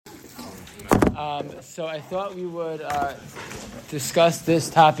So I thought we would discuss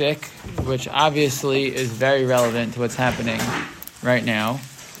this topic, which obviously is very relevant to what's happening right now,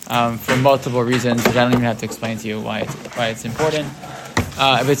 for multiple reasons, which I don't even have to explain to you why it's important.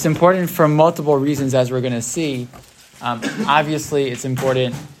 If it's important for multiple reasons, as we're going to see, obviously it's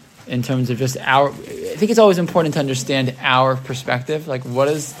important in terms of just I think it's always important to understand our perspective. Like, what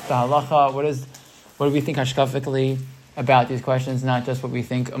is the halacha? What do we think hashkafically about these questions, not just what we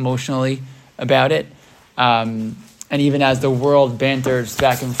think emotionally about it. And even as the world banters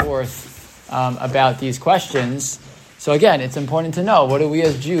back and forth about these questions. So again, it's important to know, what do we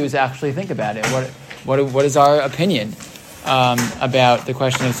as Jews actually think about it? What is our opinion about the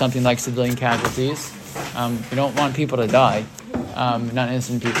question of something like civilian casualties? We don't want people to die, not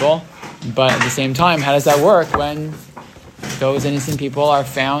innocent people. But at the same time, how does that work when those innocent people are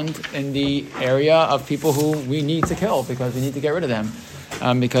found in the area of people who we need to kill because we need to get rid of them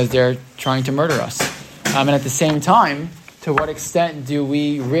because they're trying to murder us? And at the same time, to what extent do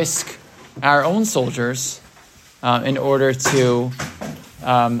we risk our own soldiers in order to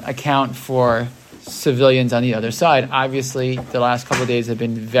account for civilians on the other side? Obviously, the last couple of days have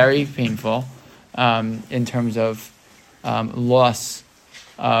been very painful in terms of loss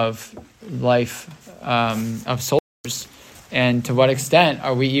of life of soldiers. And to what extent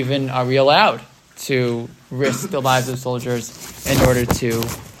are we allowed to risk the lives of soldiers in order to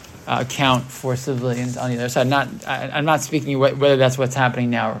account for civilians on the other side? I'm not speaking whether that's what's happening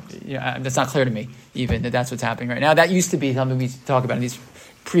now. That's not clear to me, even, that that's what's happening right now. That used to be something we talk about in these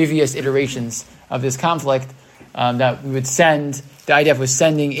previous iterations of this conflict, that we would the IDF was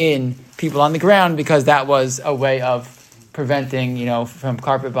sending in people on the ground because that was a way of preventing, from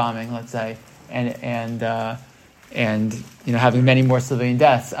carpet bombing, let's say, and having many more civilian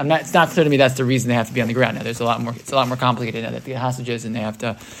deaths. It's not clear to me that's the reason they have to be on the ground. Now, it's a lot more complicated now. They have to get hostages and they have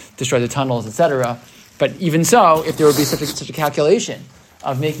to destroy the tunnels, etc. But even so, if there would be such a calculation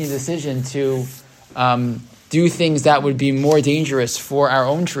of making a decision to do things that would be more dangerous for our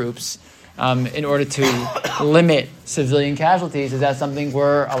own troops in order to limit civilian casualties, is that something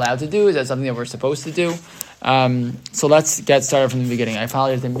we're allowed to do? Is that something that we're supposed to do? So let's get started from the beginning. I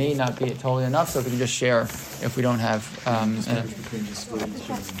apologize, there may not be totally enough, so if we can just share if we don't have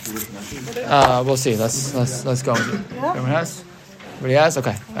we'll see. Let's go. Everyone has? Everybody has?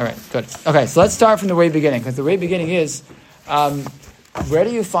 Okay. All right. Good. Okay, so let's start from the way beginning, because the way beginning is where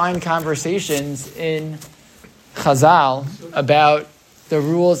do you find conversations in Chazal about the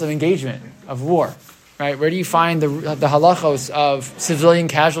rules of engagement, of war? Right? Where do you find the halachos of civilian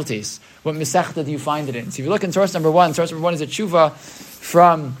casualties? What mesechta do you find it in? So if you look in source number one is a tshuva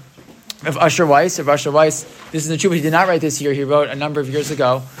of Usher Weiss. This is the tshuva he did not write this year. He wrote a number of years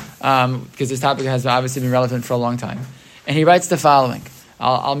ago because this topic has obviously been relevant for a long time. And he writes the following.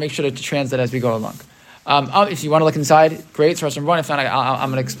 I'll make sure to translate as we go along. If you want to look inside, great. Source number one. If not, I'm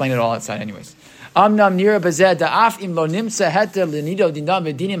going to explain it all outside anyways. Amnam nira bazeh da'af im lo nimtza heter lenido dinam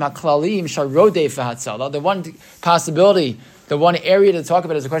v'dinim haklalim sharodei v'hatzal. The one possibility, the one area to talk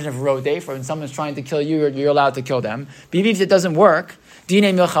about is a question of rodei. For when someone's trying to kill you, you're allowed to kill them. But if it doesn't work,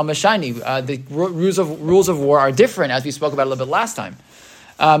 dinei milchama shani. The rules of war are different, as we spoke about a little bit last time.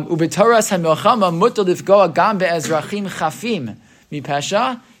 Ubetoras hamilchama mutar lifgoa gam be'ezrachim chafim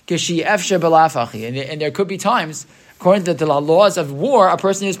mipesha k'shi efshe belafachi. And there could be times, according to the laws of war, a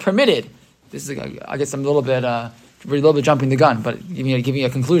person is permitted. This is, I guess, I'm we're a little bit jumping the gun, but giving a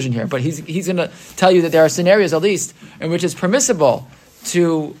conclusion here. But he's going to tell you that there are scenarios, at least, in which it's permissible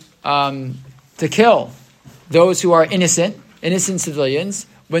to kill those who are innocent civilians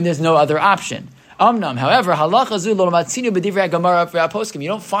when there's no other option. Amnam, however, halacha zu lo matzinu b'divrei Gemara v'aposkim. You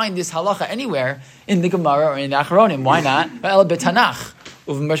don't find this halacha anywhere in the Gemara or in the Acharonim. Why not? El b'Tanach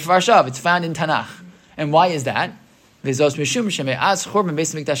uv'Mefarshav. It's found in Tanakh. And why is that? From the time of the Churban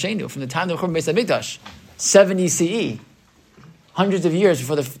Beis Hamikdash, 70 CE, hundreds of years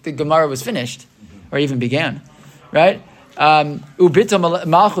before the Gemara was finished, or even began, right? Ubito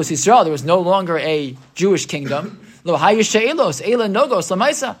Malchus Yisrael, there was no longer a Jewish kingdom. There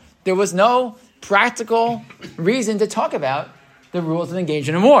was no practical reason to talk about the rules of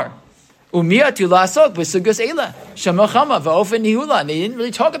engagement in war. And they didn't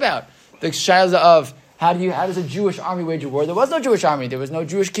really talk about the shayla of how does a Jewish army wage a war? There was no Jewish army. There was no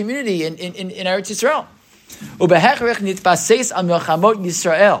Jewish community in Eretz Yisrael.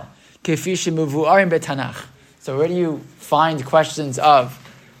 So where do you find questions of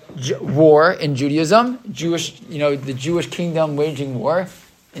war in Judaism? The Jewish kingdom waging war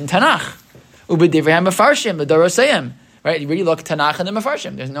in Tanakh. Right? You really look at Tanakh and the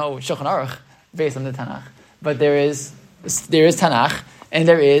Mefarshim. There's no Shulchan Aruch based on the Tanakh, but there is Tanakh and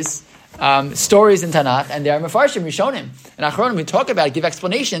there is stories in Tanakh, and there are Mefarshim, Rishonim, and Achronim who talk about it, give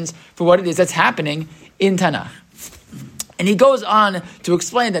explanations for what it is that's happening in Tanakh. And he goes on to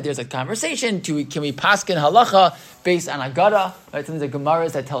explain that there's a conversation, can we paskin halacha based on Agada, right? Some of the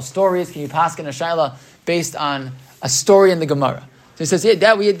Gemaras that tell stories, can you paskin a shaila based on a story in the Gemara? So he says,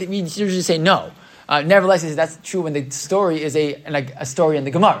 that we usually say no. Nevertheless, he says that's true when the story is a story in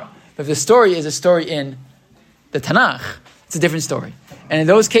the Gemara. But if the story is a story in the Tanakh, it's a different story. And in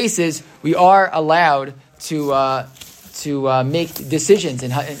those cases, we are allowed to make decisions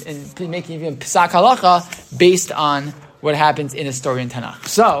and make even psak halacha based on what happens in a story in Tanakh.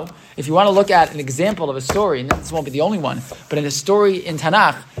 So, if you want to look at an example of a story, and this won't be the only one, but in a story in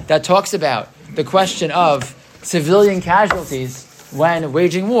Tanakh that talks about the question of civilian casualties when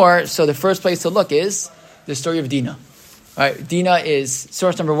waging war, so the first place to look is the story of Dinah. Right? Dinah is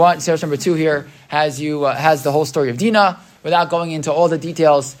source number 1. Source number 2 here has the whole story of Dinah. Without going into all the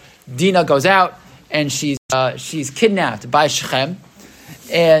details, Dinah goes out and she's kidnapped by Shechem,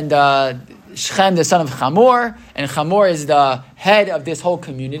 and Shechem, the son of Hamor, and Hamor is the head of this whole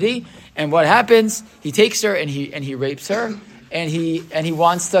community. And what happens? He takes her and he rapes her, and he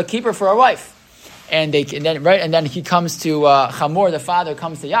wants to keep her for a wife. And then he comes to Hamor, the father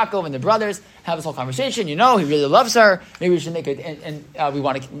comes to Yaakov and the brothers, have this whole conversation. He really loves her. Maybe we should make it. He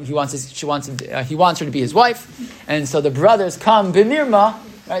wants her to be his wife. And so the brothers come b'mirma,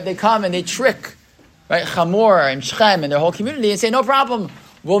 right? They come and they trick, right, Hamor and Shechem and their whole community and say, no problem,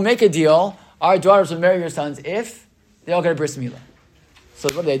 we'll make a deal. Our daughters will marry your sons if they all get a bris milah. So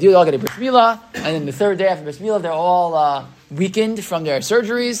what do? They all get a bris milah, and then the third day after bris milah, they're all weakened from their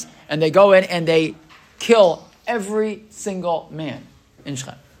surgeries, and they go in and they kill every single man in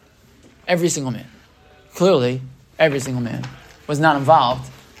Shechem. Every single man. Clearly, every single man was not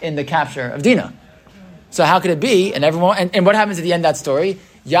involved in the capture of Dinah. So how could it be? And what happens at the end of that story?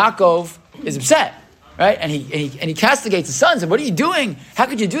 Yaakov is upset. Right, and he castigates his sons. And what are you doing? How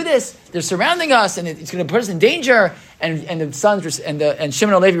could you do this? They're surrounding us, and it's going to put us in danger. And the sons and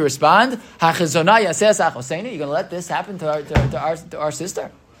Shimon and Levi respond, "Hachizonah yaseh asach hoseinu." You're going to let this happen to our sister?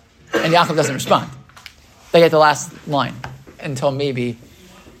 And Yaakov doesn't respond. They get the last line until maybe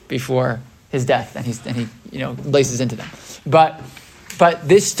before his death, and he laces into them. But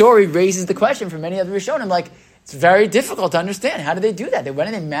this story raises the question for many other Rishonim. Like, it's very difficult to understand. How did they do that? They went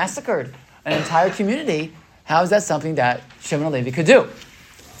in and massacred an entire community. How is that something that Shimon and Levi could do?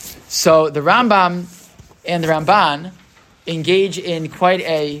 So the Rambam and the Ramban engage in quite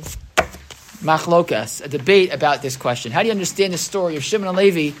a machlokas, a debate about this question. How do you understand the story of Shimon and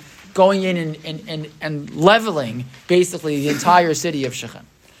Levi going in and leveling basically the entire city of Shechem?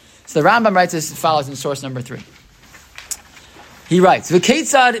 So the Rambam writes as follows in source number 3. He writes,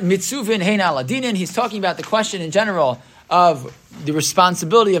 V'ketzad mitzuvin hein ala dinin. He's talking about the question in general of the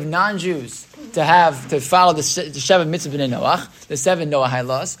responsibility of non-Jews to follow the Sheva Mitzvah B'nai Noach, the 7 Noahide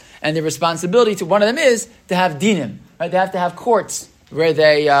laws, and the responsibility to one of them is to have dinim. Right? They have to have courts where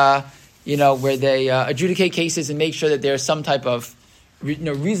they adjudicate cases and make sure that there's some type of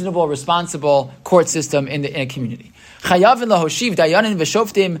reasonable, responsible court system in a community. Chayavin lahoshiv dayanin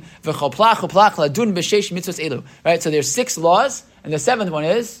v'shoftim v'choplach ladun b'sheish mitzvos elu. Right. So there's 6 laws, and the 7th one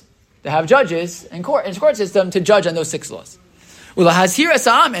is to have judges and court system to judge on those 6 laws. Ulahazhir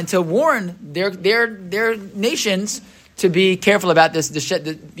asam, and to warn their nations to be careful about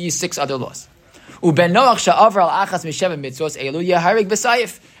these 6 other laws. Uben Noach sha'avar al achas misheva mitzvos elu yaharig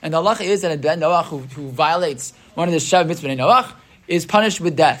b'sayif. And the halacha is that a ben Noach who violates one of the Sheva mitzvot Noach is punished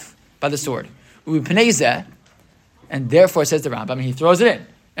with death by the sword. U'pnei, and therefore, says the Rambam, he throws it in.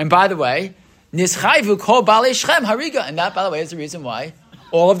 And by the way, nischayvu kol balei Shechem hariga, and that, by the way, is the reason why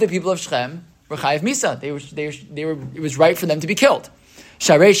all of the people of Shechem were chayiv misa. They were. It was right for them to be killed.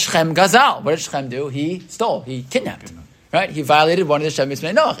 Sharei Shechem gazal. What did Shechem do? He stole. He kidnapped. Right? He violated one of the Sheva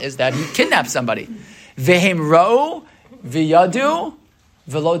mitzvot Noach. Is that he kidnapped somebody? Vehem ro v'yadu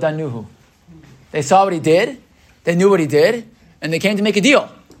v'lo danuhu. They saw what he did. They knew what he did, and they came to make a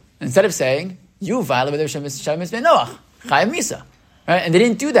deal. Instead of saying, you violated the Sheva mitzvot Noach, chayiv misa. Right? And they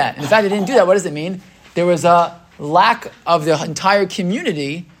didn't do that. In fact, they didn't do that. What does it mean? There was a lack of the entire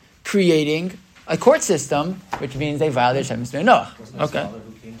community creating a court system, which means they violated Sheva mitzvot Noach. Wasn't his father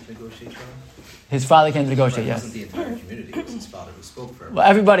who came to negotiate? His father came to negotiate, It yes. wasn't the entire community. It was his father who spoke for him.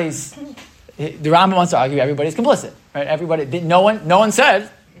 Well, the Rambam wants to argue everybody's complicit. Right? No one said,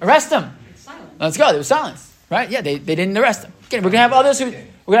 arrest him. Let's go. There was silence. Right? Yeah, they didn't arrest him. Okay, we're gonna have others who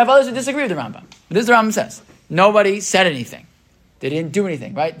disagree with the Rambam. But this is what the Rambam says. Nobody said anything. They didn't do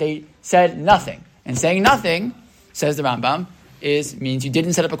anything, right? They said nothing. And saying nothing, says the Rambam, means you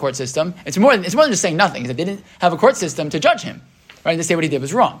didn't set up a court system. It's more than just saying nothing. It's that they didn't have a court system to judge him. Right? And to say what he did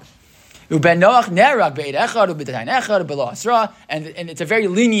was wrong. And it's a very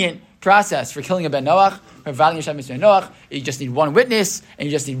lenient process for killing a ben Noach. You just need one witness, and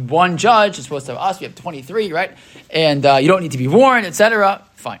you just need one judge. It's supposed to have us. We have 23, right? And you don't need to be warned, etc.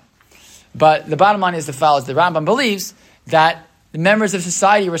 Fine. But the bottom line is the Rambam believes that the members of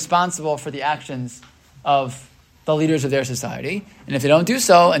society are responsible for the actions of the leaders of their society. And if they don't do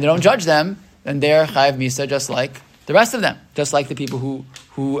so, and they don't judge them, then they're chayav misa, just like the rest of them, just like the people who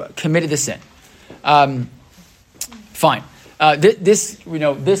committed the sin. Fine.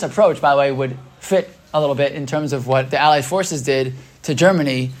 This approach, by the way, would fit a little bit in terms of what the Allied forces did to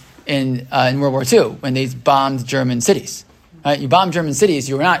Germany in World War II when they bombed German cities. Right? You bomb German cities,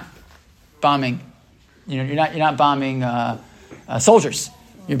 you were not bombing. You're not bombing soldiers.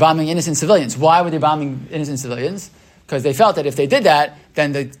 You're bombing innocent civilians. Why were they bombing innocent civilians? Because they felt that if they did that,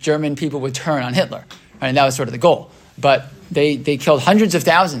 then the German people would turn on Hitler, right? And that was sort of the goal. But they killed hundreds of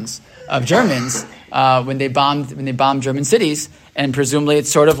thousands of Germans when they bombed German cities, and presumably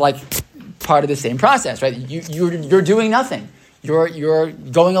it's sort of like part of the same process, right? You're doing nothing. You're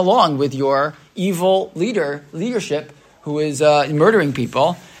going along with your evil leadership who is murdering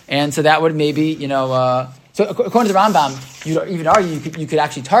people, and so that would maybe so according to the Rambam, you'd even argue you could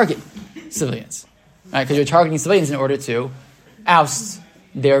actually target civilians, right? Because you're targeting civilians in order to oust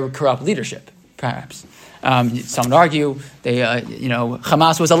their corrupt leadership, perhaps. Some would argue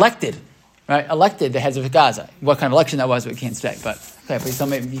Hamas was elected, right? Elected the heads of Gaza. What kind of election that was, we can't say. But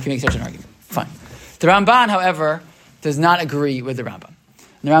okay, you can make such an argument. Fine. The Ramban, however, does not agree with the Rambam.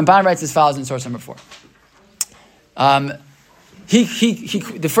 The Ramban writes as follows in source number 4.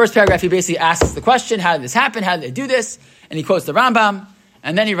 The first paragraph, he basically asks the question, how did this happen? How did they do this? And he quotes the Rambam,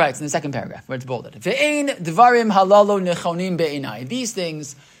 and then he writes in the second paragraph, where it's bolded, Ve'ein dvarim halalo nechonim be'inai. These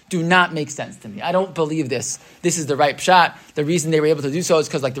things do not make sense to me. I don't believe this. This is the right pshat. The reason they were able to do so is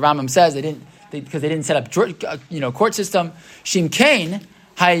because, like the Rambam says, because they didn't set up court system. Shimkein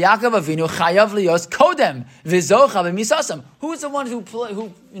hayakav avinu chayav lios kodem v'zocha b'misasam. Who's the one who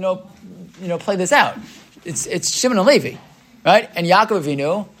played this out? It's Shimon and Levi, right? And Yaakov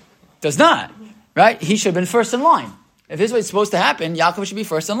Avinu does not, right? He should have been first in line. If this is what's supposed to happen, Yaakov should be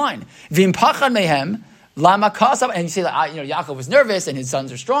first in line. V'im pachad mehem lama kasab, and you say that Yaakov was nervous and his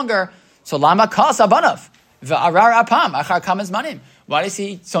sons are stronger, so lama kasab banav v'arar apam achar kamas manim. Why is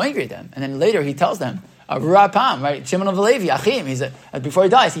he so angry at them? And then later he tells them arar apam, right? Shimon of Levi, Achim. Before he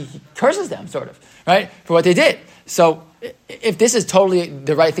dies, he curses them, sort of, right, for what they did. So if this is totally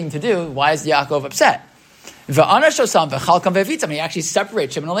the right thing to do, why is Yaakov upset? He actually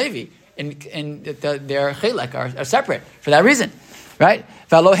separates Shimon and Levi, and their chelek are separate for that reason, right?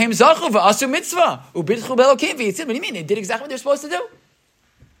 What do you mean? They did exactly what they're supposed to do.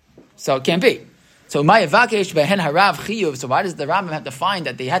 So it can't be. So why does the Rambam have to find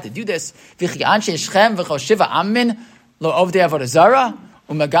that they had to do this? He says,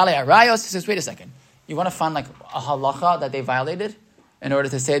 wait a second. You want to find like a halacha that they violated in order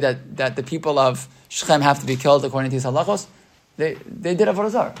to say that the people of Shechem have to be killed according to these halachos? They did avodah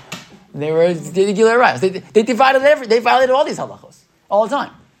zarah. They did Gilei Arayos. They violated all these halachos all the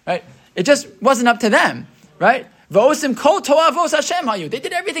time, right? It just wasn't up to them, right? V'osim kol to'avos Hashem hayu. They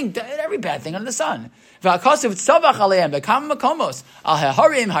did every bad thing under the sun. V'akosiv tzavach aleim v'kam makomos al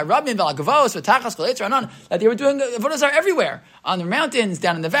haharim harabim v'alagavos v'tachas kol etzer anan. That they were doing avodah zarah everywhere, on the mountains,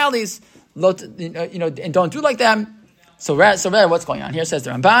 down in the valleys, and don't do like them. So rather, what's going on here? Says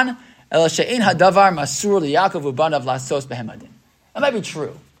the Ramban, El she'ein hadavar masur liYaakov u'banav lasos behem adin. That might be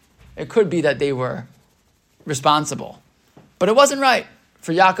true. It could be that they were responsible, but it wasn't right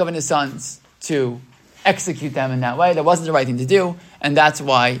for Yaakov and his sons to execute them in that way. That wasn't the right thing to do, and that's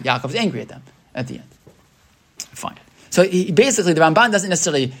why Yaakov's angry at them at the end. Fine. So basically, the Ramban doesn't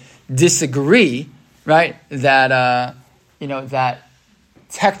necessarily disagree, right? That that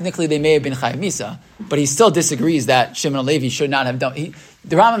technically they may have been chayav misa, but he still disagrees that Shimon and Levi should not have done.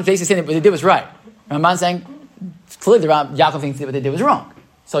 The Rambam is basically saying that what they did was right. The Ramban saying clearly Yaakov thinks that what they did was wrong.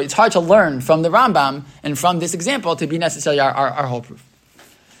 So it's hard to learn from the Rambam and from this example to be necessarily our whole proof.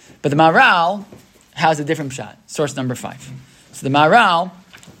 But the Maharal has a different pshat. Source number 5. So the Maharal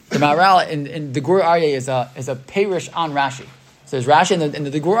in the Gur Aryeh is a parish on Rashi. So there's Rashi in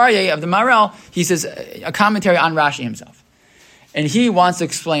the Gur Aryeh of the Maharal. He says a commentary on Rashi himself, and he wants to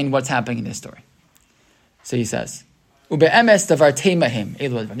explain what's happening in this story. So he says, "Ube'emes davar teimahim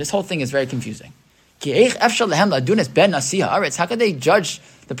elu advarim." This whole thing is very confusing. How could they judge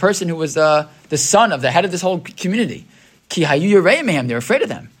the person who was the son of the head of this whole community? They were afraid of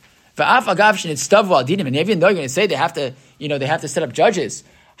them. And even though you're going to say they have to set up judges,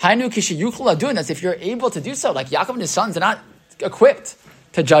 that's if you're able to do so. Like Yaakov and his sons are not equipped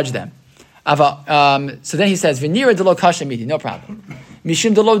to judge them. So then he says, "V'nira delo kasha midi," no problem.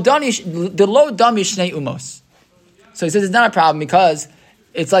 Mishum delo damish shnei umos. So he says it's not a problem because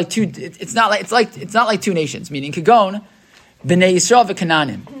it's like two. It's not like two nations. Meaning Kagon, Bnei Yisrael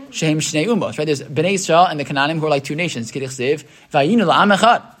v'Kananim shehem shnei umos. Right? There's Bnei Yisrael and the Kananim who are like two nations. Kiddush Siv v'ayinu la'am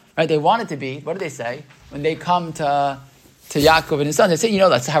echad. Right? They want it to be. What do they say when they come to Yaakov and his son? They say,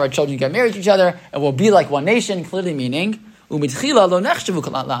 let's have our children get married to each other, and we'll be like one nation. Clearly meaning u'mitchila lo nechshavu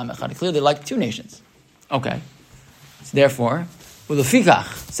la'am echad. Clearly they're like two nations. Okay. So therefore,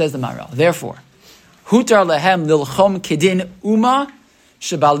 u'lefikach says the Maharal. Therefore, hutar lehem lilchom kedin uma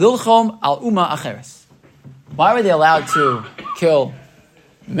shebal lilchom al uma acheres. Why were they allowed to kill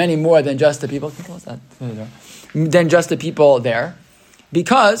many more than just the people? Than just the people there?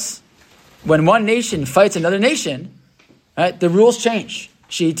 Because when one nation fights another nation, right, the rules change.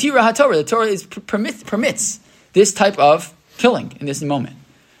 Sheitira haTorah, the Torah permits this type of killing in this moment.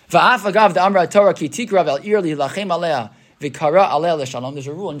 Va'af agav the amra Torah ki tikrav al ir lilachem alea v'kara alea l'shalom. There's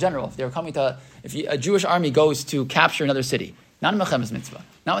a rule in general. If a Jewish army goes to capture another city, not a Melchemes mitzvah,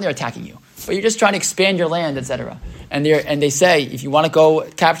 not when they're attacking you, but you're just trying to expand your land, etc. And they say, if you want to go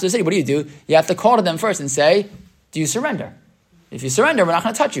capture the city, what do? You have to call to them first and say, do you surrender? If you surrender, we're not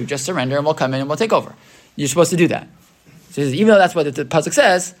going to touch you. Just surrender and we'll come in and we'll take over. You're supposed to do that. So even though that's what the pasuk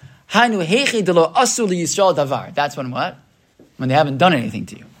says, Hainu heichi delo asu liyisrael davar. That's when what? When they haven't done anything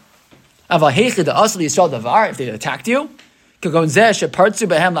to you. Aval heichi de asu liyisrael davar, if they attacked you,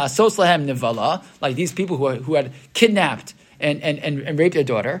 like these people who had kidnapped and raped their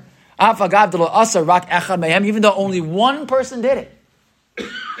daughter, even though only one person did it.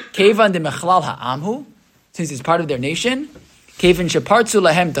 Since it's part of their nation,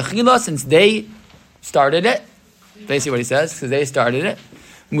 since they started it, basically what he says, because they started it,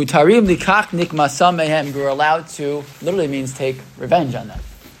 we're allowed to, literally means take revenge on them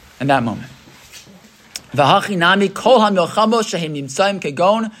in that moment. We have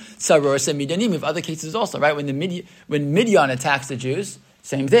other cases also, right? When Midian attacks the Jews,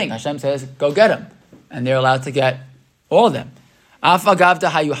 same thing. Hashem says, go get them. And they're allowed to get all of them.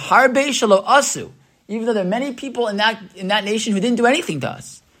 Even though there are many people in that nation who didn't do anything to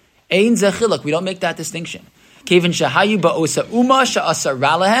us. We don't make that distinction. They're part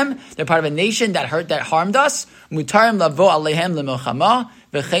of a nation that harmed us.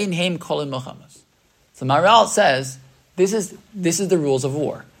 So Maharal says, this is the rules of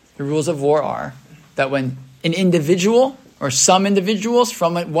war. The rules of war are that when an individual or some individuals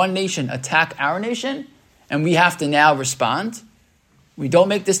from one nation attack our nation, and we have to now respond, we don't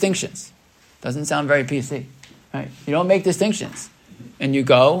make distinctions. Doesn't sound very PC, right? You don't make distinctions. And you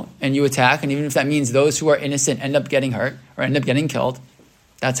go and you attack, and even if that means those who are innocent end up getting hurt or end up getting killed,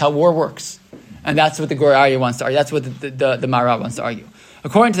 that's how war works. And that's what the Gur Aryeh wants to argue. That's what the Maharal wants to argue.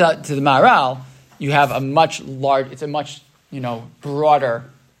 According to the Maharal, you have a much broader,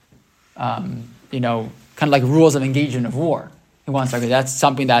 kind of like rules of engagement of war. He wants to argue that's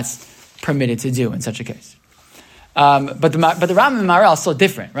something that's permitted to do in such a case. But the Rambam and Maharal are still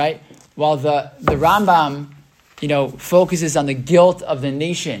different, right? While the Rambam, focuses on the guilt of the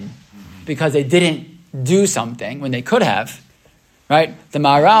nation because they didn't do something when they could have, right? The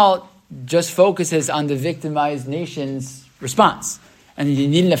Maharal just focuses on the victimized nation's response. And you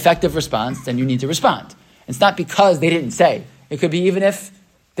need an effective response, then you need to respond. It's not because they didn't say. It could be even if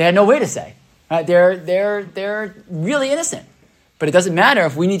they had no way to say. Right? They're really innocent. But it doesn't matter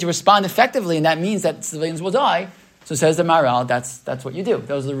if we need to respond effectively, and that means that civilians will die. So says the Maharal, that's what you do.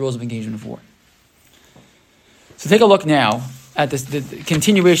 Those are the rules of engagement of war. So take a look now at the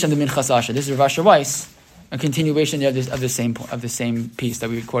continuation of the Minchas Asher. This is Rav Asher Weiss, a continuation of the same piece that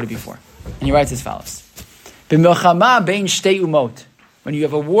we quoted before. And he writes as follows: B'milchama bein shtei umot. When you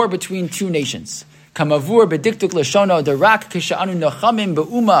have a war between two nations, kamavur bediktuk leshono derak kishanu nochamim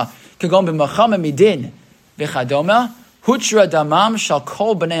beuma kagon b'machama midin v'chadoma hutra damam shal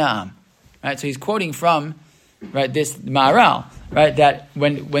kol b'nei ha'am. Right, so he's quoting from this Maharal, right? That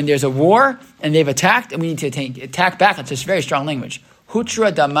when there's a war and they've attacked and we need to attack back, it's just very strong language.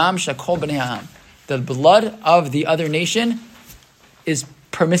 Hutra damam shal kol b'nei ha'am. The blood of the other nation is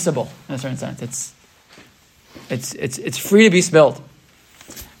permissible in a certain sense. It's free to be spilled.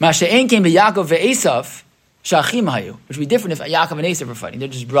 Masha'en came to Yaakov ve'Esav sha'achim hayu, which would be different if Yaakov and Esav were fighting. They're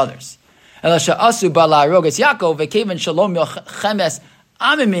just brothers. Ela sha'asu ba'la'arog es Yaakov ve'kevan shalom yochemes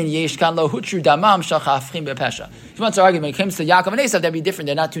amimin yesh kan lo hutru damam sha'chafchim be'pesha. He wants to argue when it comes to Yaakov and Esav, that'd be different.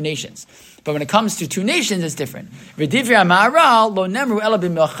 They're not two nations. But when it comes to two nations, it's different. V'divrei Maharal lo nemru ela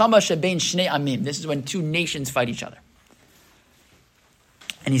b'milchama shebein shnei amim. This is when two nations fight each other.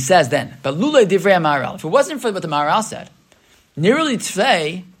 And he says then, but lulei divrei Maharal. If it wasn't for what the Maharal said, nearly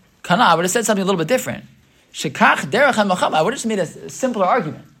tzvei Kana, I would have said something a little bit different. Shekach derech ha-milchama. I would have just made a simpler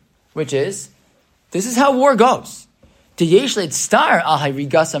argument, which is, this is how war goes. We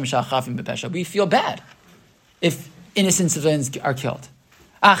feel bad if innocent civilians are killed.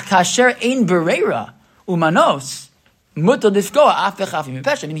 Meaning,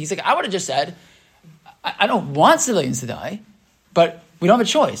 he's like, I would have just said, I don't want civilians to die, but we don't have a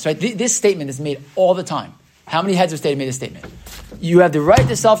choice, right? This statement is made all the time. How many heads of state made this statement? You have the right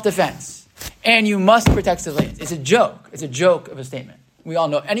to self-defense, and you must protect civilians. It's a joke. It's a joke of a statement. We all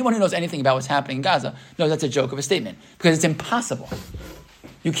know, anyone who knows anything about what's happening in Gaza knows that's a joke of a statement, because it's impossible.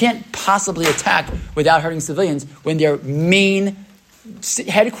 You can't possibly attack without hurting civilians when their main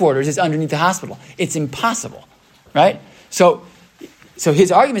headquarters is underneath the hospital. It's impossible, right? So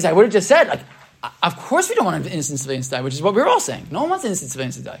his argument is, I would have just said, like, of course we don't want innocent civilians to die, which is what we're all saying. No one wants innocent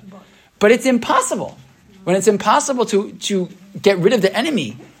civilians to die. But it's impossible. When it's impossible to get rid of the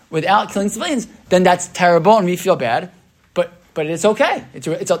enemy without killing civilians, then that's terrible and we feel bad. But it's okay.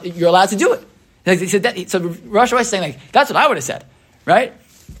 You're allowed to do it. Like he said that, so Rosh was saying, like, that's what I would have said, right?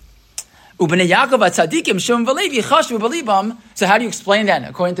 So how do you explain that?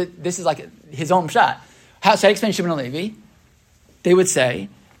 According to, this is like his own shot. How should I explain Shimon and Levi? They would say,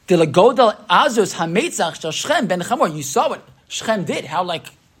 you saw what Shechem did, how like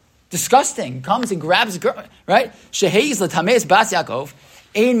disgusting, comes and grabs a girl, right?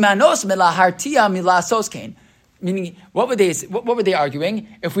 Meaning, what were they arguing?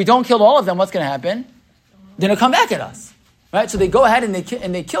 If we don't kill all of them, what's going to happen? Then they'll come back at us, right? So they go ahead and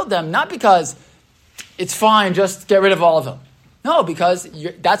they killed them, not because it's fine, just get rid of all of them. No, because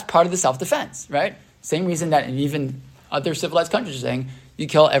that's part of the self-defense, right? Same reason that even other civilized countries are saying you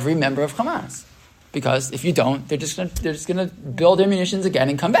kill every member of Hamas, because if you don't, they're just going to build their munitions again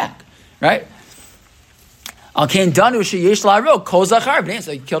and come back, right? So he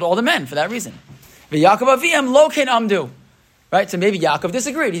killed all the men for that reason. Yaakov Aviyam lo ken amdu, right? So maybe Yaakov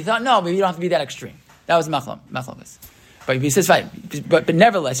disagreed. He thought, no, maybe you don't have to be that extreme. That was machlokes. But he says, fine. But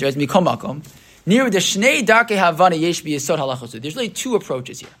nevertheless, he writes, mikom makom. Near the shnei darkei havana yesh b'yesod halachosu. There's really two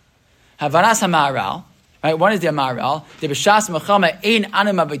approaches here. Havanas hamaral, right? One is the amaral. The b'shas mechama ein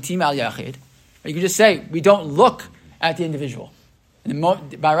anim abitim al yachid. You can just say we don't look at the individual. And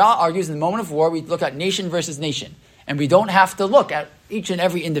the Maharal argues in the moment of war we look at nation versus nation, and we don't have to look at each and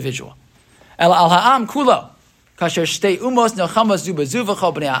every individual. El al ha'am kulo, kasher shtei umos nelchamos zu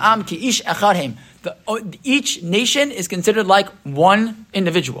bezuvacho b'nei ha'am ki ish echad heim. Each nation is considered like one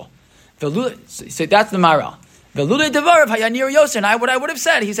individual. So that's the Maharal. Velule devarav hayanir yoser. And what I would have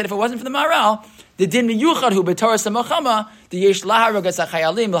said, he said, if it wasn't for the Maharal, the din miyuchad hu b'torah samachama the yesh laharog es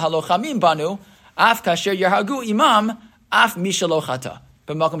hachayalim l'halochamim banu af kasher yarhagu imam af mishalochata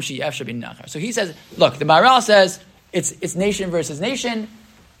b'makom she'efshar bin nachar. So he says, look, the Maharal says it's nation versus nation.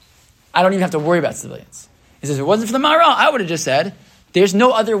 I don't even have to worry about civilians. He says, if it wasn't for the Maharal, I would have just said, there's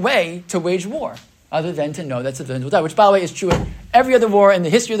no other way to wage war other than to know that civilians will die, which, by the way, is true in every other war in the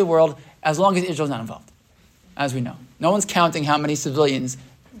history of the world, as long as Israel's not involved, as we know. No one's counting how many civilians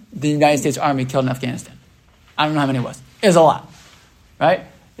the United States Army killed in Afghanistan. I don't know how many it was. It was a lot, right?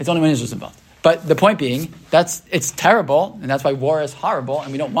 It's only when Israel's involved. But the point being, it's terrible, and that's why war is horrible,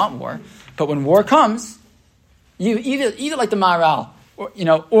 and we don't want war. But when war comes, you either like the Maharal,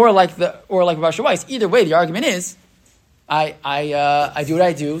 or like Rosh Weiss. Either way, the argument is, I do what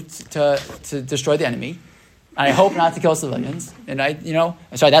I do to destroy the enemy. I hope not to kill civilians, and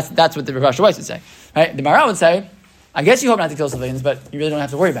that's what the Rosh Weiss would say. Right? The Maharal would say, I guess you hope not to kill civilians, but you really don't have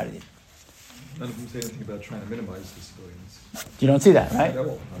to worry about it. None of them say anything about trying to minimize the civilians. You don't see that, right?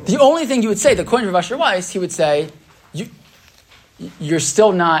 The only thing you would say, according to Rosh Weiss, he would say, you're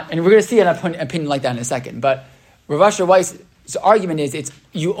still not, and we're going to see an opinion like that in a second, but Rosh Weiss' argument is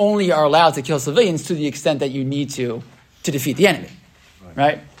you only are allowed to kill civilians to the extent that you need to defeat the enemy,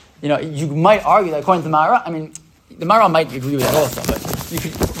 right? You might argue that according to the Maharal, the Maharal might agree with that also, but you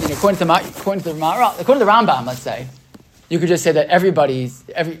could, according to the Maharal, according to the Rambam, let's say, you could just say that at least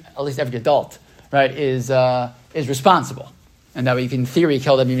every adult, right, is responsible, and that we can in theory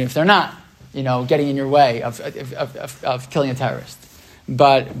kill them even if they're not, getting in your way of killing a terrorist.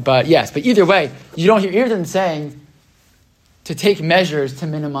 But either way, you don't hear them saying to take measures to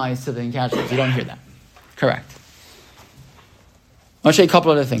minimize civilian casualties. You don't hear that. Correct. I'll show you a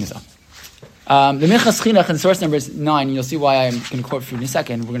couple other things, though. The Minchas Chinuch in source number 9, and you'll see why I'm going to quote for you in a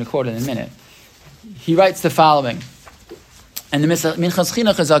second. We're going to quote it in a minute. He writes the following. And the Minchas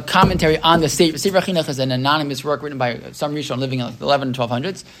Chinuch is a commentary on the Sefer Chinuch is an anonymous work written by some Rishon living in the 11 and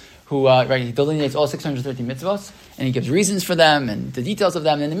 1200s, who he delineates all 613 mitzvot, and he gives reasons for them and the details of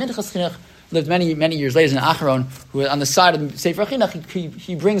them. And the Minchas Chinuch lived many, many years later, is an Acharon, who on the side of the Sefer Chinuch,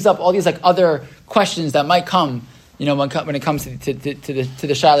 he brings up all these like other questions that might come, when it comes to the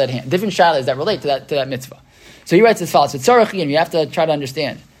shaila at hand, different shailas that relate to that mitzvah. So he writes as follows: and you have to try to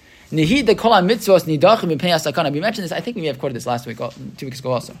understand. We mentioned this. I think we may have quoted this last week, 2 weeks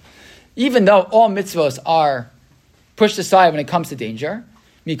ago also. Even though all mitzvahs are pushed aside when it comes to danger,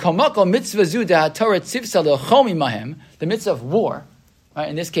 the mitzvah of war, right,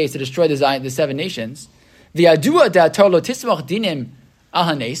 in this case to destroy the 7 nations, we don't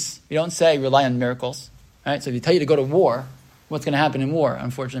say rely on miracles. Right? So if you tell you to go to war, what's going to happen in war?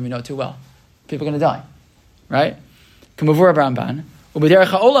 Unfortunately, we know too well. People are going to die. Right? You're going to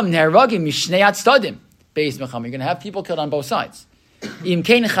have people killed on both sides. So you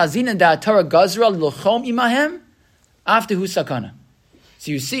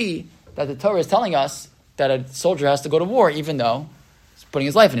see that the Torah is telling us that a soldier has to go to war even though he's putting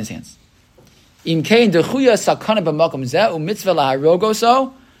his life in his hands. Right?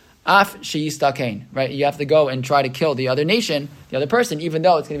 You have to go and try to kill the other nation, the other person, even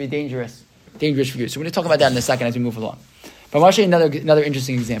though it's going to be dangerous for you. So we're going to talk about that in a second as we move along. But I want to show you another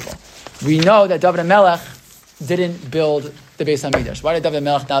interesting example. We know that David HaMelech didn't build the Beis HaMikdash. Why did David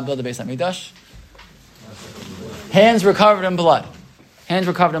HaMelech not build the Beis HaMikdash? Hands were covered in blood. Hands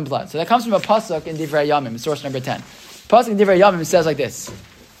were covered in blood. So that comes from a pasuk in Divrei Yamim, source number 10. Pasuk in Divrei Yamim says like this: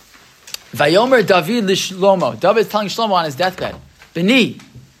 Vayomer David lishlomo. David is telling Shlomo on his deathbed, B'ni,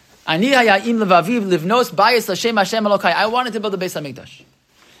 ani haya'im levaviv livnos bayis l'shem Hashem Elokai. I wanted to build the Beis HaMikdash.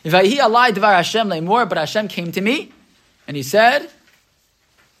 Vayhi alai dvar Hashem le'mor, but Hashem came to me, and He said,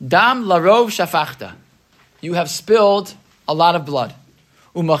 Dam larov shafachta. You have spilled a lot of blood.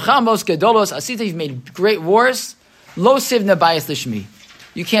 Umachamos gedolos asita. You've made great wars. Lo sivna bayis l'shmi.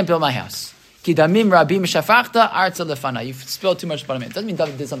 You can't build my house. Ki damim rabim shafachta arza lefana. You've spilled too much blood. It doesn't mean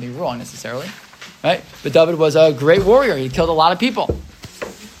David did something wrong necessarily, right? But David was a great warrior. He killed a lot of people.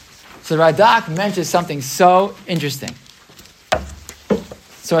 So the Radak mentions something so interesting.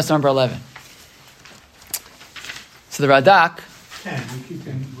 Source number 11. So the Radak.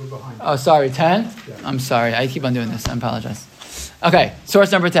 10. We're behind. Oh, sorry, 10? Yeah. I'm sorry. I keep on doing this. I apologize. Okay,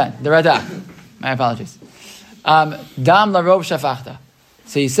 source number 10. The Radak. My apologies. Dam larob shafachta.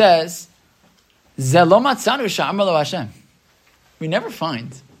 So he says, Zelo matzanu sha'amar lo Hashem. We never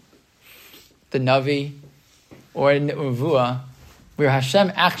find the Navi or in Nevuah where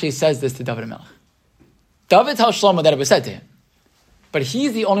Hashem actually says this to David HaMelech. David tells Shlomo that it was said to him, but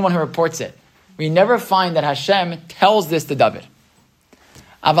he's the only one who reports it. We never find that Hashem tells this to David.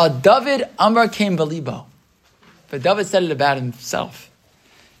 Aval David Amar came belibo, but David said it about himself.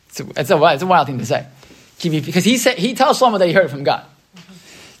 It's a wild thing to say, because he tells Shlomo that he heard it from God.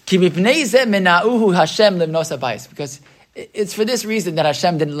 Because it's for this reason that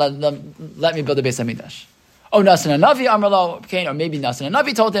Hashem didn't let me build the Beis HaMikdash. Oh, Nasan HaNavi Amarlo, or maybe Nasan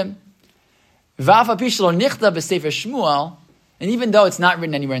HaNavi told him. And even though it's not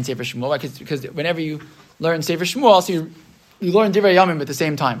written anywhere in Sefer Shmuel, right, because whenever you learn Sefer Shmuel, so you learn Divrei Yamim at the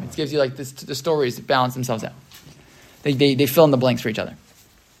same time. It gives you like this, the stories balance themselves out. They fill in the blanks for each other.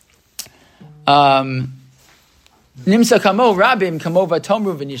 Nimsa kamo rabim kamo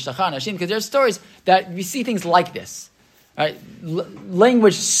vatomru v'nishlachan Hashim, because there's stories that we see things like this, right?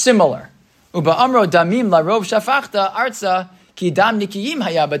 Language similar. Uba amro damim larov shafachta arza ki dam nikiyim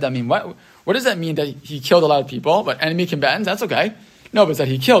haya badamim. What does that mean that he killed a lot of people, but enemy combatants? That's okay. No, but it's that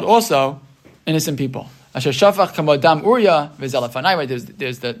he killed also innocent people. Asher shafach kamo dam Uriah v'zelafanai. Right?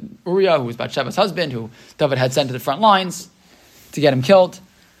 There's the Uriah who was Bathsheba's husband, who David had sent to the front lines to get him killed.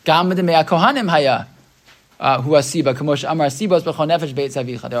 Gam medemei kohanim haya. Who asiba kamosh amar asibos b'chol nefesh beit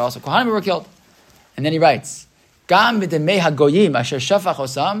zavicha. There are also kohanim who were killed, and then he writes, "Gam b'demei hagoyim asher shafach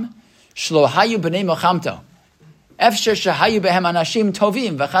osam shlo hayu b'nei mochamto efsher shahayu behem anashim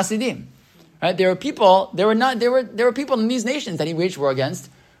tovim v'chasidim." Right? There were people in these nations that he waged war against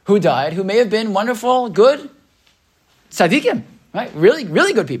who died, who may have been wonderful, good tzaddikim, right? Really,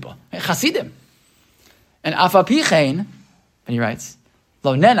 really good people, right? Chasidim. And afapichein, and he writes,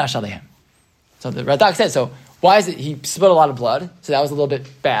 lo nenash alehem. So the Radak said, so why is it he spilled a lot of blood? So that was a little bit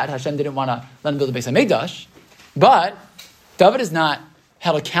bad. Hashem didn't want to let him build the Beis HaMikdash. But David is not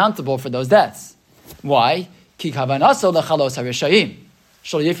held accountable for those deaths. Why? Ki kavanaso lechalos harishayim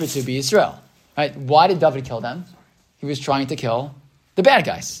shel yifritzu b'Yisrael. Right? Why did David kill them? He was trying to kill the bad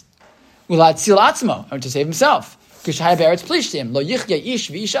guys. Ulatzil atzmo, or to save himself. Kishaya be'eretz plishtim lo yichya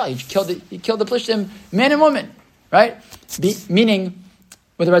ish v'isha. He killed the plishtim, man and woman. Right? Meaning,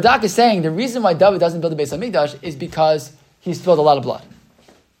 what the Radak is saying, the reason why David doesn't build the Beis HaMikdash is because he spilled a lot of blood.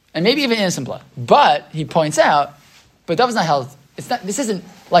 And maybe even innocent blood. But, he points out, but David's not held, this isn't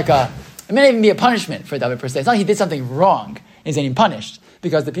like a It may not even be a punishment for David per se. It's not like he did something wrong and he's getting punished,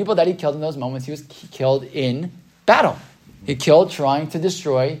 because the people that he killed in those moments, he killed in battle. He killed trying to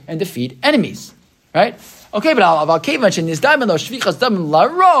destroy and defeat enemies, right? Okay, but I'll mention this. It's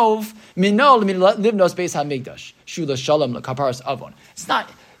not.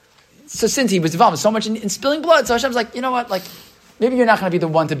 So since he was involved so much in spilling blood, so Hashem's like, you know what? Like, maybe you're not going to be the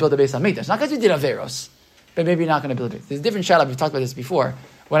one to build the Beis HaMikdash. Not because you did Averos, but maybe you're not going to build it. There's a different shadow. We've talked about this before.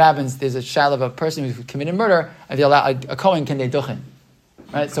 What happens? There's a shadow of a person who committed murder, and they allow a Kohen can they duchen,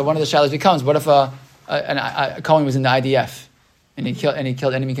 right? So one of the shadows becomes: what if a Kohen was in the IDF and he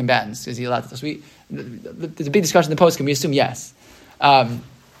killed enemy combatants? Is he allowed to? So there's a big discussion in the post. Can we assume yes? But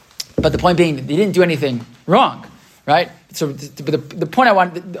the point being, he didn't do anything wrong, right? So, but the point I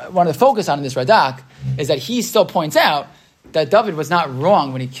wanted to focus on in this Radak is that he still points out that David was not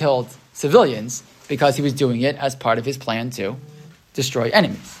wrong when he killed civilians, because he was doing it as part of his plan to destroy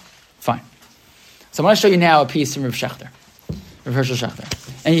enemies. Fine. So I want to show you now a piece from Rav Hershel Schachter.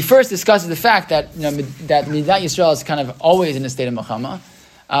 And he first discusses the fact that that Midat Yisrael is kind of always in a state of Milchama.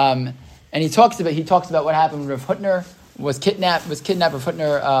 And he talks about what happened when Rav Hutner was kidnapped. Rav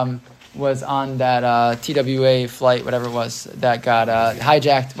Hutner was on that TWA flight, whatever it was, that got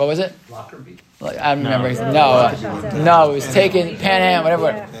hijacked. What was it? Lockerbie? I don't remember. No, it was taken, Pan Am,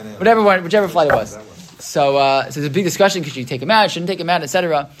 whichever flight it was. So there's a big discussion, could you take him out, shouldn't take him out,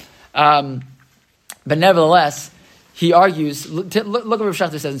 etc. But nevertheless, he argues, look at what Rav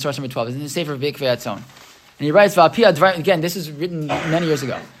Schachter says in source number 12, it's in the Sefer B'Ikvei Atzon. And he writes, again, this is written many years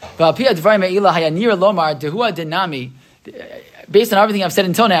ago. Based on everything I've said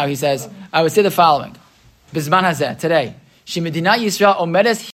until now, he says, I would say the following. Bizman hazeh, today. Shemedina Yisrael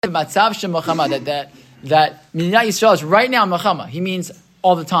omedes matzav shemachama, that Medina Yisrael is right now in Machama. He means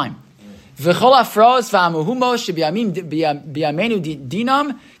all the time. V'chol afros v'amuhumos shebiyamenu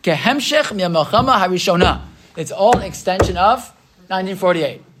dinam kehemshech mi'amachama harishona. It's all an extension of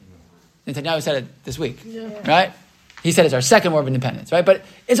 1948. Netanyahu said it this week, right? He said it's our second war of independence, right? But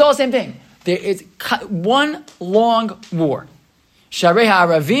it's all the same thing. It's one long war. Sharei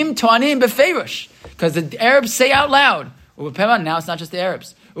ha'aravim to'anim befeirush, because the Arabs say out loud. Now it's not just the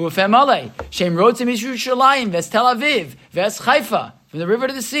Arabs. Shem rotzim Yisraelim ves Tel Aviv ves Haifa, from the river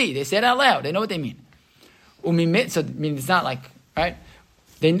to the sea. They say it out loud. They know what they mean. So it's not like, right?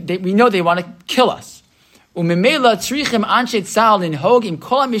 We know they want to kill us. You deal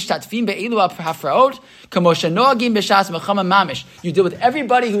with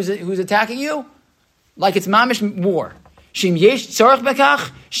everybody who's attacking you like it's mamish war. If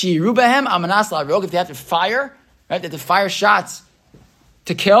they have to fire, right? They have to fire shots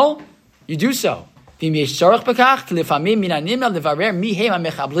to kill, you do so. Sometimes it's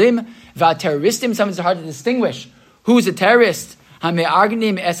hard to distinguish who's a terrorist. If you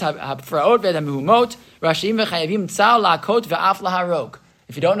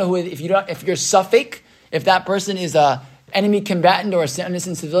don't know if you're Suffolk, if that person is a enemy combatant or an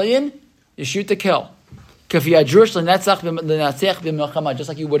innocent civilian, you shoot to kill. Just like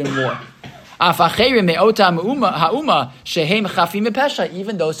you would in war.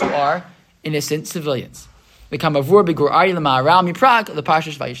 Even those who are innocent civilians. Is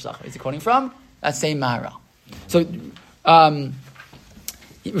he quoting from? That same Maharal. So,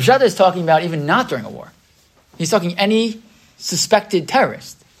 Rav Schachter is talking about even not during a war. He's talking any suspected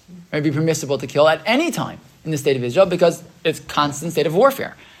terrorist may be permissible to kill at any time in the state of Israel, because it's constant state of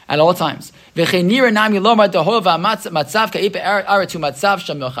warfare at all times. And I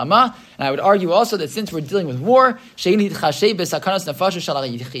would argue also that since we're dealing with war, we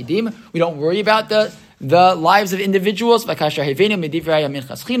don't worry about the lives of individuals, etc.,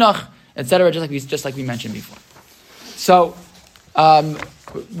 just like we mentioned before. So,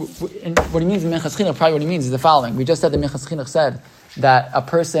 what he means in Minchas Chinuch, probably what he means is the following. We just said that Minchas Chinuch said that a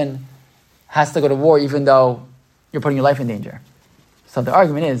person has to go to war even though you're putting your life in danger. So the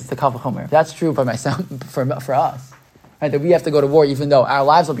argument is the Kal V'chomer. If that's true for myself, for us, right, that we have to go to war even though our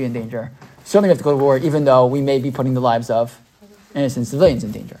lives will be in danger. Certainly we have to go to war even though we may be putting the lives of innocent civilians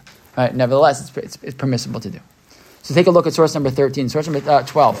in danger. Right? Nevertheless, it's permissible to do. So take a look at source number 13, source number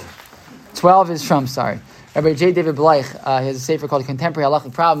 12. 12 is from, Rabbi J. David Bleich, he has a sefer called Contemporary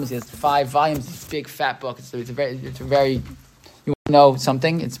Halachic Problems. He has 5 volumes. It's a big, fat book. It's a very, you want to know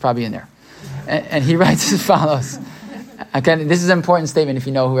something, it's probably in there. And he writes as follows. Again, this is an important statement if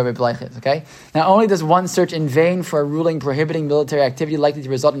you know who Rabbi Bleich is, okay? Not only does one search in vain for a ruling prohibiting military activity likely to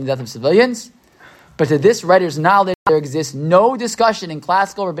result in the death of civilians, but to this writer's knowledge, there exists no discussion in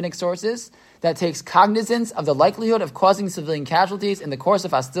classical rabbinic sources that takes cognizance of the likelihood of causing civilian casualties in the course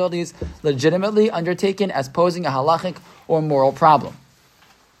of hostilities legitimately undertaken as posing a halachic or moral problem.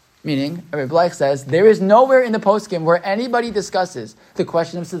 Meaning, Rabbi Bleich says, there is nowhere in the poskim where anybody discusses the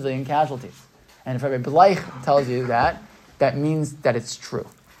question of civilian casualties. And if Rabbi Bleich tells you that, that means that it's true.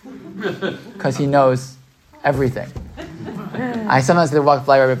 Because he knows everything. I sometimes walk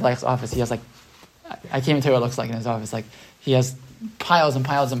by Rabbi Bleich's office. He has like, I can't even tell you what it looks like in his office. Like, he has piles and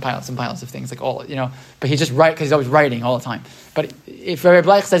piles and piles and piles of things, like all, but he just writes, because he's always writing all the time. But if Rabbi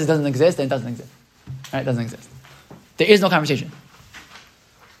Bleich says it doesn't exist, then it doesn't exist. Right? It doesn't exist. There is no conversation.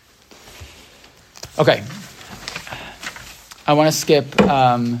 Okay. I want to skip,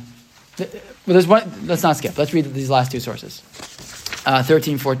 there's one, let's not skip. Let's read these last two sources.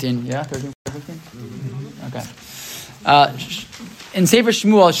 13, 14, yeah? 13, 14? Okay. In Sefer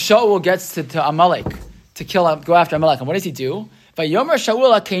Shmuel, Shaul gets to Amalek to go after Amalek. And what does he do? Vayomer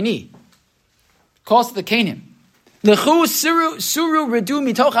Shaul HaKeni calls to the Canaan. Lechu suru redu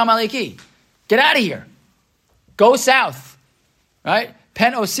mitoch Amaleki. Get out of here. Go south. Right?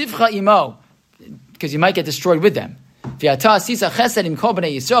 Pen osivcha imo. Because you might get destroyed with them. Tells the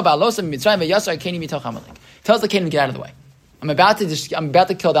Canaan to get out of the way. I'm about to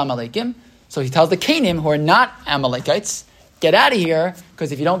kill the Amalekim. So he tells the Canaan, who are not Amalekites, get out of here,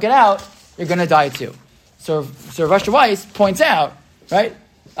 because if you don't get out, you're going to die too. So Rosh Weiss points out, right?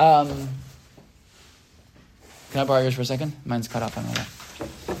 Can I borrow yours for a second? Mine's cut off on my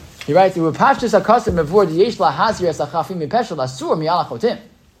left. He writes, he says,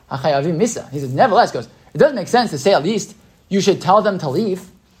 nevertheless, goes, it doesn't make sense to say at least you should tell them to leave.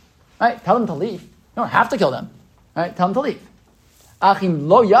 Right? Tell them to leave. You don't have to kill them. Right? Tell them to leave. And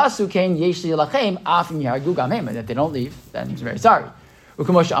if they don't leave, then he's very sorry.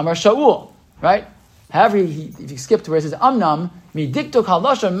 Right? However, if you skip to where it says Amnam, midikto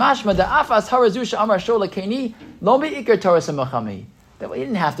kalosha mashma da afas harazu amar shola keni lo meikar Torah samachami. That he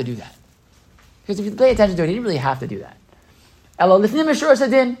didn't have to do that. Because if you pay attention to it, he didn't really have to do that. Elo lifnim mishur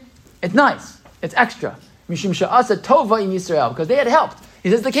sadin. It's nice. It's extra. Mishum sha'asa tova in Yisrael, because they had helped.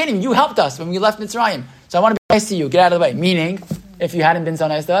 He says to the Canaan, you helped us when we left Mitzrayim, so I want to be nice to you. Get out of the way. Meaning, if you hadn't been so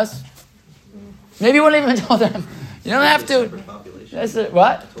nice to us, maybe you wouldn't even tell them. You don't have to. That's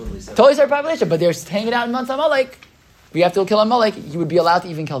what? Totally separate population. But they're hanging out in Mount Amalek. We have to kill Amalek. You would be allowed to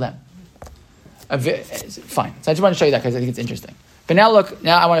even kill them. Fine. So I just want to show you that because I think it's interesting. But now look.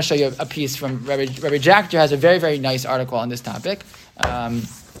 Now I want to show you a piece from Rabbi Jackter has a very, very nice article on this topic, and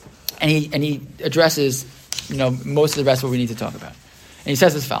he addresses most of the rest of what we need to talk about. And he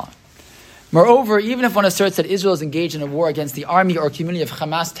says as follows. Moreover, even if one asserts that Israel is engaged in a war against the army or community of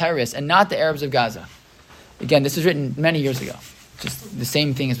Hamas terrorists and not the Arabs of Gaza, again, this was written many years ago. Just the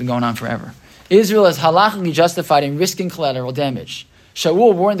same thing has been going on forever. Israel is halachically justified in risking collateral damage.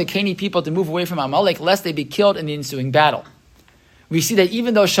 Shaul warned the Canaanite people to move away from Amalek lest they be killed in the ensuing battle. We see that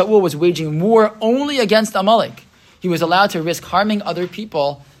even though Shaul was waging war only against Amalek, he was allowed to risk harming other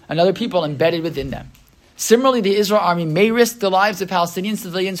people embedded within them. Similarly, the Israel army may risk the lives of Palestinian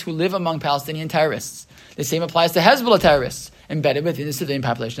civilians who live among Palestinian terrorists. The same applies to Hezbollah terrorists embedded within the civilian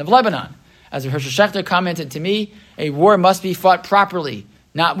population of Lebanon. As Hershel Schachter commented to me, a war must be fought properly,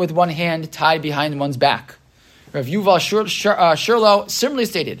 not with one hand tied behind one's back. Rav Yuval Shurlo similarly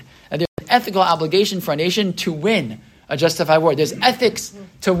stated that there's an ethical obligation for a nation to win a justified war. There's ethics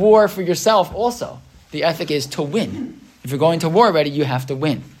to war for yourself also. The ethic is to win. If you're going to war already, you have to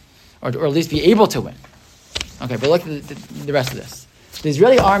win, or at least be able to win. Okay, but look at the rest of this. The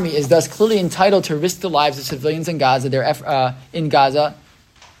Israeli army is thus clearly entitled to risk the lives of civilians in Gaza, in their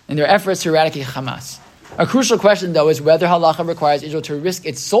efforts to eradicate Hamas. A crucial question, though, is whether halacha requires Israel to risk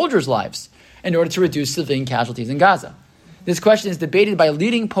its soldiers' lives in order to reduce civilian casualties in Gaza. This question is debated by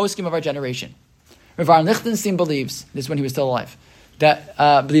leading poskim of our generation. Rav Aaron Lichtenstein believes, this is when he was still alive, that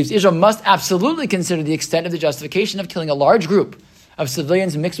believes Israel must absolutely consider the extent of the justification of killing a large group of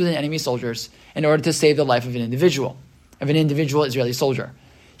civilians mixed with enemy soldiers in order to save the life of an individual Israeli soldier.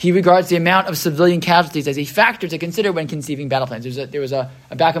 He regards the amount of civilian casualties as a factor to consider when conceiving battle plans. There was a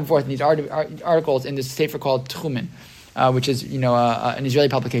back and forth in these articles in this sefer called Tchumen, which is an Israeli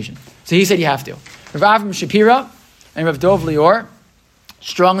publication. So he said you have to. Rav Avram Shapira and Rav Dov Lior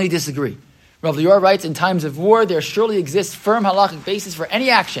strongly disagree. Rav Lior writes, in times of war, there surely exists firm halachic basis for any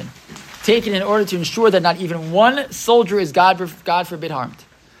action taken in order to ensure that not even one soldier is God forbid harmed.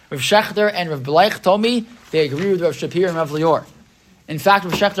 Rav Schechter and Rav Bleich told me they agree with Rav Shapir and Rav Lior. In fact,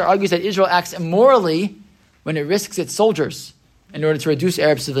 Rav Schechter argues that Israel acts immorally when it risks its soldiers in order to reduce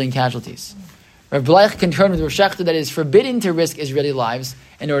Arab civilian casualties. Rav Bleich concurred with Rav Schechter that it is forbidden to risk Israeli lives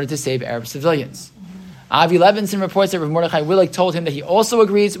in order to save Arab civilians. Avi Levinson reports that Rav Mordechai Willig told him that he also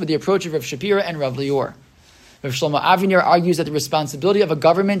agrees with the approach of Rav Shapira and Rav Lior. Rav Shlomo Aviner argues that the responsibility of a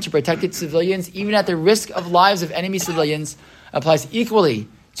government to protect its civilians, even at the risk of lives of enemy civilians, applies equally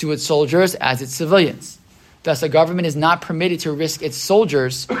to its soldiers as its civilians. Thus, a government is not permitted to risk its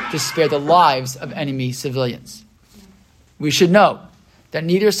soldiers to spare the lives of enemy civilians. We should know that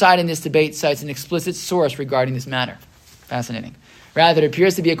neither side in this debate cites an explicit source regarding this matter. Fascinating. Rather, it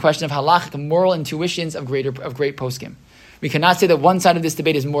appears to be a question of halachic moral intuitions of great poskim. We cannot say that one side of this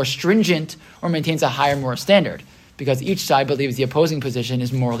debate is more stringent or maintains a higher moral standard, because each side believes the opposing position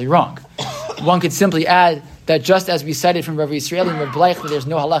is morally wrong. One could simply add that just as we cited from Rav Yisrael and Rav Bleich that there's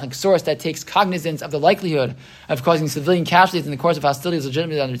no halachic source that takes cognizance of the likelihood of causing civilian casualties in the course of hostilities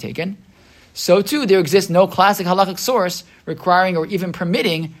legitimately undertaken, so too there exists no classic halachic source requiring or even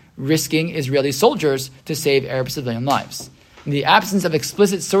permitting risking Israeli soldiers to save Arab civilian lives. In the absence of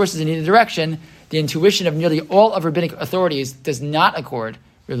explicit sources in either direction, the intuition of nearly all of rabbinic authorities does not accord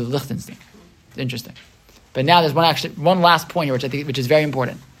with Lichtenstein. It's interesting. But now there's one last point here, which is very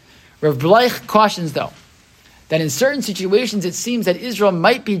important. Rav Bleich cautions, though, that in certain situations it seems that Israel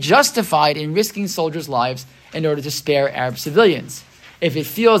might be justified in risking soldiers' lives in order to spare Arab civilians, if it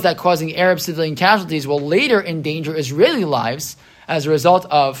feels that causing Arab civilian casualties will later endanger Israeli lives as a result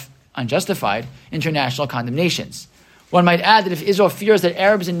of unjustified international condemnations. One might add that if Israel fears that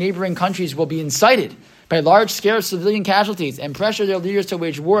Arabs in neighboring countries will be incited by large-scale civilian casualties and pressure their leaders to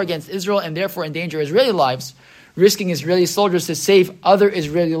wage war against Israel and therefore endanger Israeli lives, risking Israeli soldiers to save other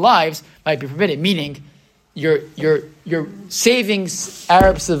Israeli lives might be permitted. Meaning, you're saving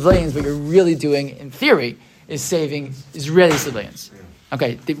Arab civilians, what you're really doing, in theory, is saving Israeli civilians.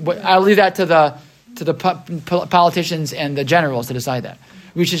 Okay, I'll leave that to the politicians and the generals to decide that.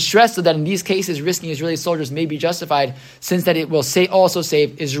 We should stress that in these cases, risking Israeli soldiers may be justified, since that it will also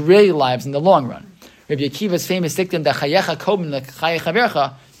save Israeli lives in the long run. Rabbi Akiva's famous dictum that chayecha kodem lechaye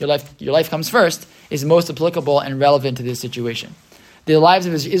chavercha, your life comes first, is most applicable and relevant to this situation. The lives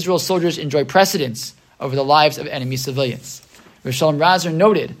of Israel's soldiers enjoy precedence over the lives of enemy civilians. Rav Shalom Razer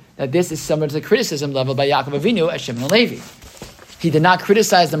noted that this is similar to the criticism leveled by Yaakov Avinu at Shimon and Levi. He did not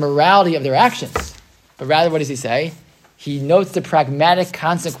criticize the morality of their actions, but rather, what does he say? He notes the pragmatic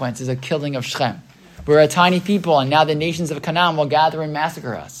consequences of killing of Shechem. We're a tiny people, and now the nations of Canaan will gather and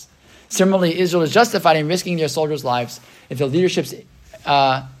massacre us. Similarly, Israel is justified in risking their soldiers' lives if the leadership's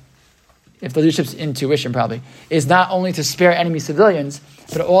intuition probably is not only to spare enemy civilians,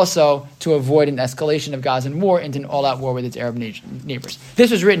 but also to avoid an escalation of Gazan war into an all-out war with its Arab neighbors.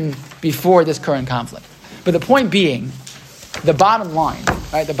 This was written before this current conflict. But the point being, the bottom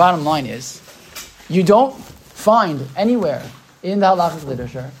line is, you don't find anywhere in the halachic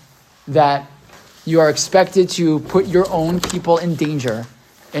literature that you are expected to put your own people in danger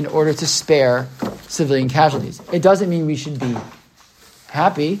in order to spare civilian casualties. It doesn't mean we should be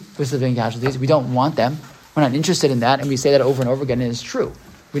happy with civilian casualties. We don't want them. We're not interested in that, and we say that over and over again, and it's true.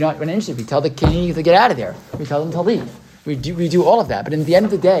 We're not interested. We tell the king to get out of there. We tell them to leave. We do all of that. But at the end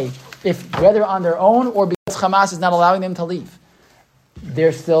of the day, if whether on their own or because Hamas is not allowing them to leave,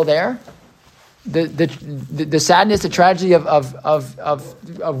 they're still there. The sadness, the tragedy of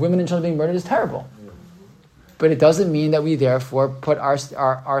women and children being murdered is terrible. But it doesn't mean that we therefore put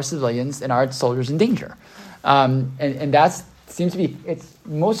our civilians and our soldiers in danger. And that seems to be,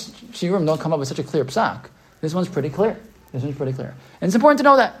 most shiurim don't come up with such a clear psak. This one's pretty clear. And it's important to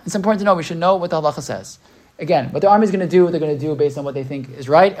know that. It's important to know. We should know what the halacha says. Again, what the army is going to do, they're going to do based on what they think is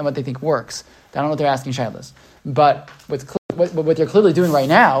right and what they think works. I don't know what they're asking shaylas. But what they're clearly doing right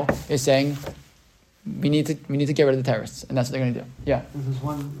now is saying, we need to get rid of the terrorists, and that's what they're going to do. Yeah. This is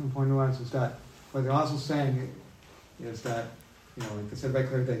one important nuance, is that what they're also saying is that, like I said very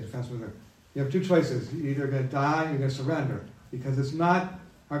clearly, defense movement, you have two choices. You're either going to die or you're going to surrender. Because it's not,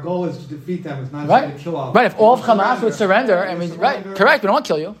 our goal is to defeat them, it's not to kill all. Right, if all of Hamas would surrender, correct, we don't want to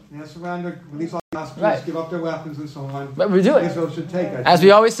kill you. Surrender, release all the hostages, give up their weapons and so on. But we do it. Israel should take it. As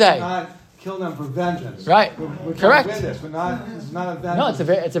we always say. Not kill them for vengeance. Right, we're correct. Win this. It's not a vengeance. No,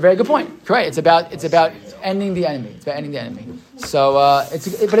 it's a very good point. Correct. It's about ending the enemy. It's about ending the enemy. So, but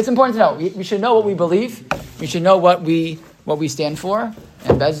it's important to know. We should know what we believe. We should know what we stand for,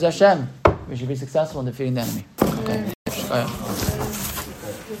 and Be'ez Hashem, we should be successful in defeating the enemy. Okay.